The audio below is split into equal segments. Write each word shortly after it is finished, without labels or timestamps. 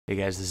Hey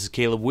guys, this is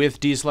Caleb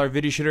with DSLR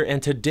Video Shooter,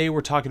 and today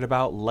we're talking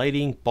about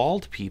lighting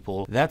bald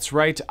people. That's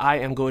right, I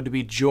am going to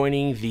be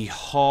joining the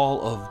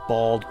Hall of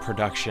Bald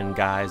production,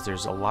 guys.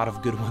 There's a lot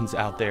of good ones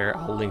out there.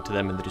 I'll link to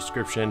them in the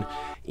description,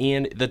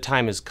 and the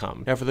time has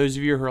come. Now, for those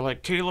of you who are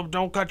like, Caleb,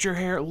 don't cut your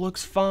hair, it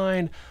looks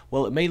fine.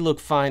 Well, it may look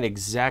fine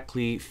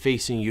exactly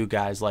facing you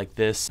guys like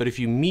this, but if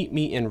you meet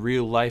me in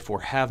real life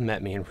or have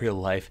met me in real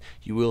life,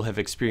 you will have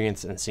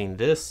experienced and seen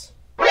this.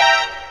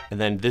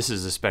 And then this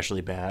is especially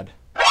bad.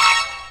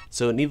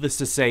 So needless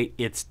to say,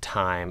 it's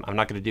time. I'm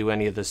not going to do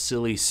any of the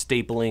silly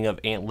stapling of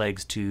ant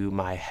legs to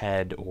my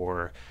head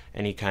or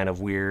any kind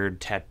of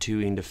weird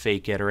tattooing to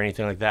fake it or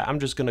anything like that. I'm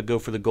just going to go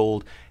for the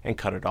gold and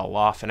cut it all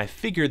off. And I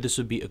figured this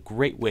would be a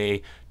great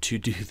way to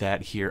do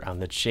that here on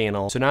the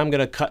channel. So now I'm going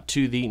to cut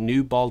to the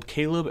new bald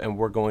Caleb, and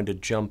we're going to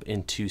jump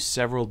into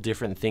several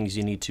different things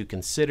you need to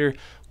consider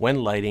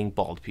when lighting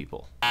bald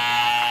people.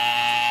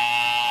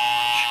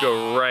 Just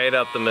go right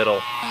up the middle.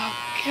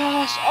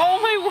 Gosh, oh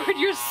my word,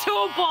 you're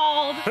so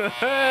bald.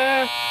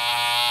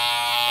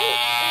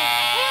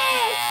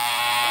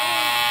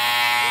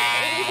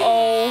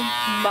 Oh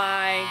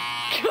my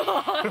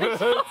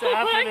gosh. What's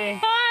happening?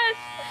 Oh my gosh.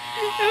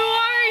 Who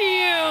are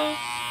you?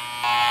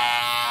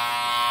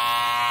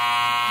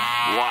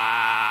 Wow.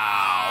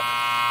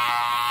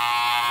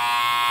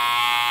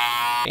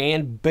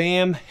 And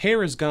bam,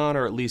 hair is gone,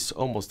 or at least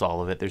almost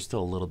all of it. There's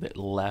still a little bit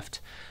left.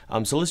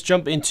 So let's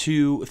jump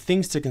into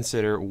things to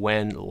consider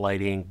when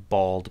lighting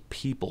bald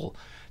people.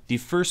 The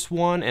first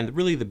one, and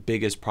really the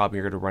biggest problem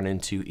you're going to run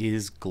into,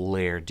 is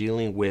glare.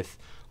 Dealing with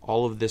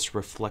all of this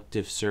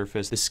reflective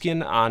surface. The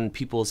skin on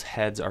people's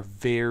heads are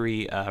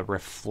very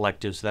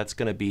reflective, so that's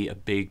going to be a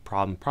big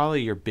problem,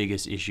 probably your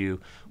biggest issue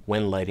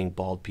when lighting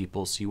bald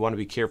people. So you want to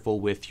be careful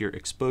with your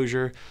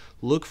exposure.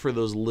 Look for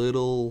those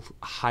little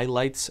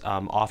highlights.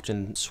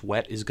 Often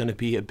sweat is going to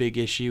be a big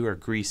issue, or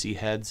greasy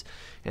heads,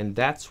 and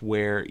that's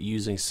where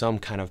using some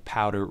kind of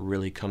powder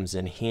really comes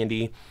in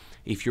handy.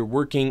 If you're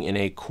working in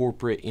a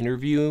corporate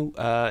interview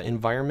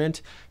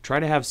environment, try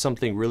to have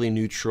something really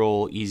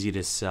neutral, easy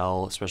to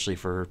sell, especially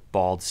for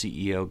bald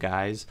CEO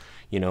guys.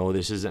 You know,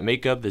 this isn't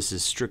makeup, this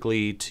is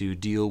strictly to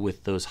deal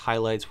with those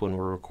highlights when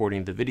we're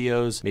recording the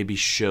videos. Maybe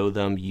show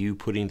them you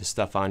putting the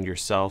stuff on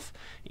yourself,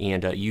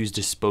 and use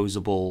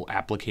disposable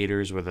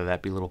applicators, whether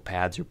that be little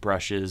pads or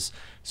brushes,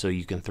 so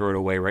you can throw it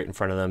away right in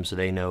front of them so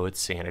they know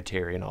it's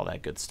sanitary and all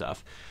that good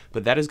stuff.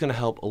 But that is going to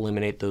help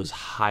eliminate those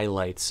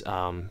highlights,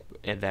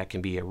 and that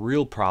can be a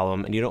real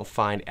problem, and you don't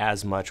find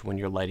as much when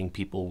you're lighting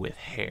people with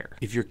hair.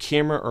 If your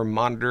camera or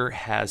monitor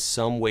has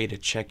some way to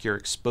check your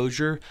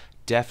exposure,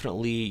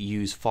 definitely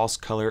use false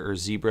color or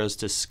zebras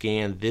to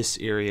scan this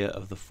area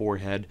of the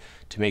forehead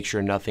to make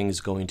sure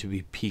nothing's going to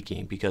be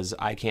peeking, because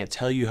I can't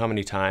tell you how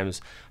many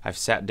times I've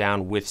sat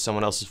down with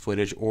someone else's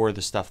footage or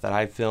the stuff that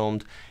I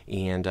filmed,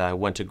 and I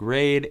went to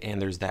grade,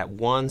 and there's that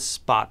one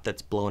spot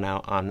that's blown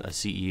out on a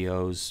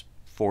CEO's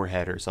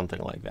forehead or something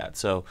like that.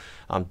 So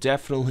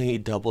definitely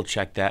double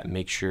check that and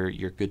make sure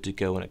you're good to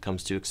go when it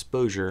comes to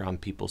exposure on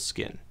people's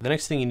skin. The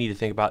next thing you need to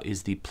think about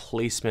is the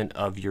placement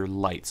of your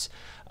lights.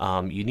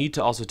 You need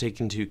to also take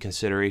into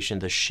consideration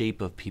the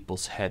shape of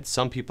people's heads.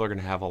 Some people are going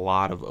to have a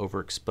lot of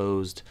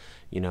overexposed,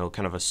 you know,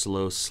 kind of a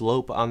slow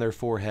slope on their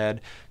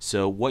forehead.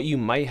 So what you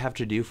might have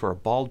to do for a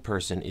bald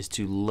person is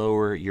to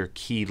lower your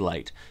key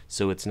light,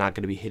 so it's not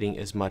going to be hitting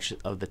as much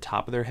of the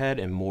top of their head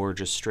and more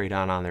just straight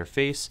on their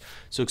face.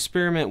 So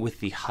experiment with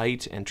the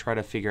height and try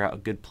to figure out a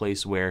good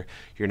place where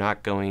you're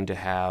not going to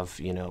have,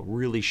 you know,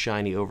 really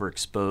shiny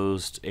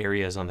overexposed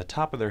areas on the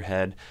top of their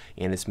head,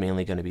 and it's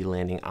mainly going to be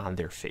landing on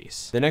their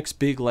face. The next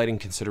big lighting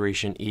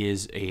consideration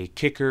is a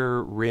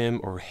kicker,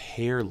 rim, or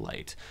hair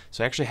light.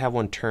 So I actually have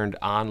one turned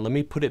on. Let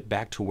me put it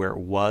back to where it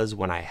was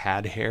when I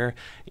had hair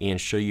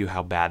and show you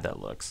how bad that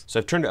looks. So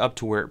I've turned it up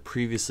to where it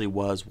previously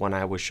was when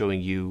I was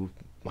showing you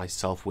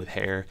myself with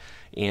hair,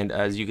 and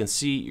as you can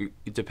see,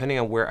 depending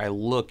on where I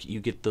look,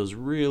 you get those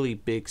really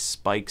big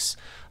spikes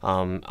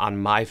on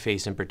my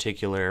face in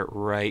particular,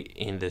 right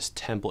in this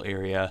temple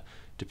area.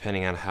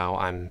 Depending on how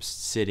I'm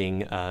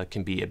sitting,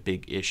 can be a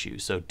big issue.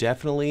 So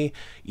definitely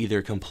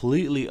either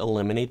completely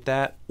eliminate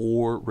that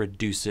or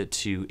reduce it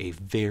to a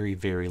very,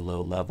 very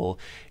low level.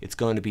 It's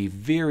going to be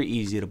very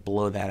easy to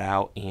blow that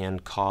out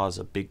and cause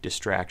a big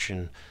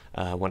distraction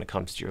when it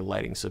comes to your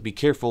lighting. So be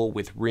careful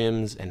with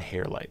rims and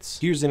hair lights.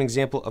 Here's an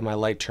example of my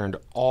light turned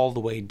all the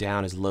way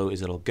down as low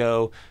as it'll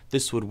go.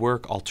 This would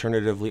work.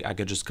 Alternatively, I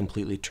could just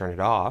completely turn it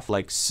off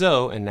like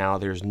so, and now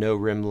there's no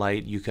rim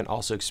light. You can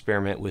also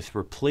experiment with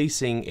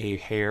replacing a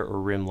hair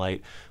or rim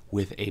light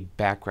with a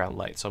background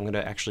light. So I'm going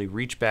to actually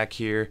reach back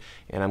here,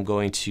 and I'm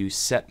going to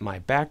set my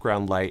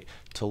background light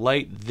to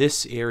light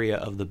this area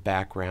of the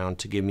background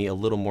to give me a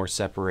little more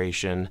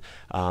separation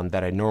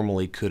that I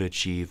normally could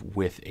achieve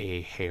with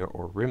a hair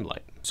or rim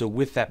light. So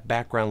with that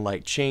background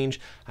light change,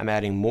 I'm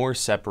adding more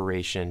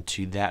separation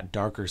to that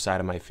darker side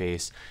of my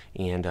face,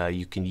 and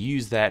you can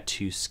use that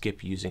to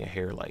skip using a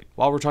hair light.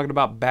 While we're talking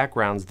about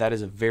backgrounds, that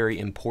is a very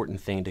important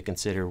thing to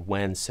consider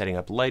when setting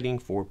up lighting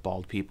for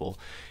bald people.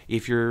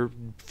 If you're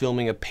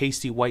filming a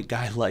pasty white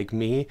guy like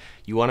me,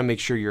 you want to make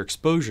sure your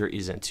exposure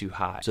isn't too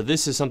high. So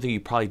this is something you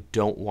probably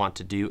don't want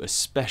to do,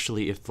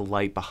 especially if the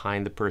light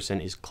behind the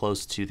person is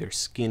close to their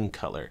skin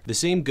color. The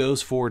same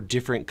goes for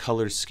different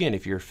colored skin.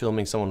 If you're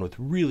filming someone with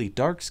really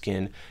dark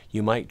skin,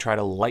 you might try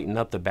to lighten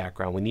up the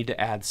background. We need to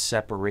add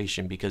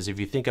separation, because if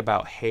you think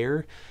about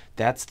hair,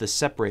 that's the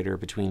separator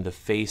between the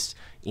face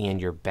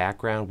and your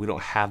background. We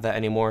don't have that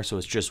anymore, so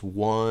it's just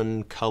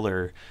one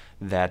color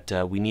that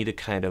we need to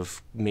kind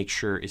of make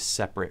sure is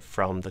separate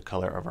from the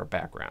color of our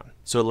background.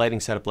 So a lighting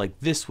setup like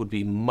this would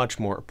be much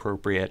more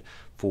appropriate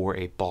for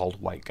a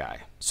bald white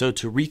guy. So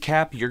to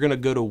recap, you're gonna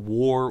go to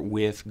war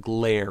with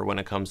glare when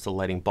it comes to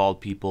lighting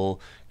bald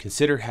people.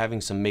 Consider having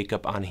some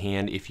makeup on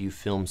hand if you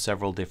film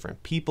several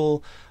different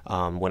people.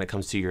 When it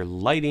comes to your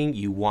lighting,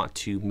 you want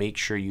to make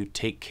sure you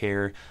take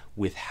care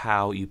with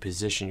how you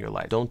position your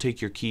light. Don't take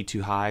your key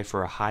too high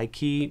for a high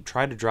key.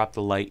 Try to drop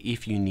the light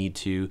if you need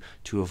to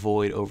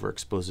avoid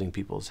overexposing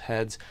people's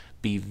heads.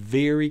 Be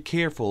very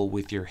careful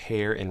with your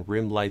hair and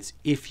rim lights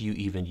if you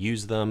even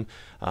use them.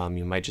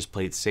 You might just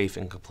play it safe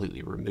and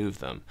completely remove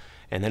them.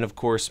 And then of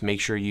course, make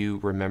sure you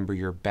remember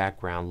your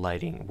background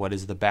lighting. What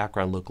does the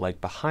background look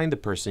like behind the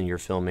person you're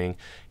filming?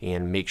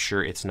 And make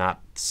sure it's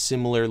not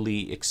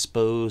similarly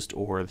exposed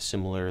or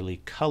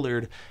similarly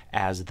colored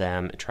as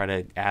them. Try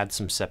to add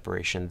some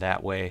separation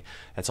that way.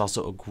 That's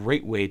also a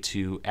great way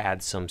to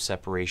add some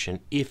separation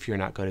if you're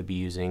not going to be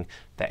using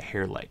that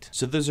hair light.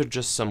 So those are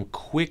just some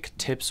quick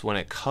tips when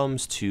it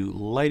comes to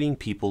lighting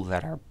people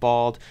that are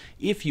bald.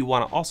 If you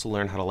want to also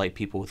learn how to light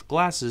people with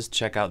glasses,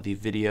 check out the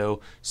video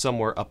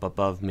somewhere up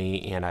above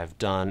me, and I've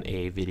done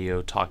a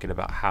video talking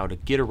about how to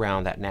get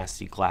around that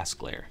nasty glass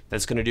glare.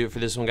 That's going to do it for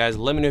this one, guys.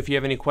 Let me know if you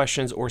have any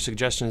questions or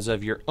suggestions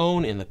of your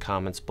own in the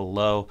comments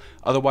below.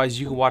 Otherwise,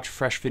 you can watch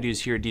fresh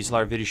videos here at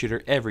DSLR Video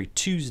Shooter every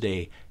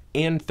Tuesday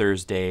and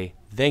Thursday.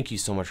 Thank you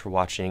so much for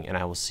watching, and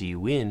I will see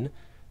you in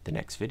the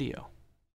next video.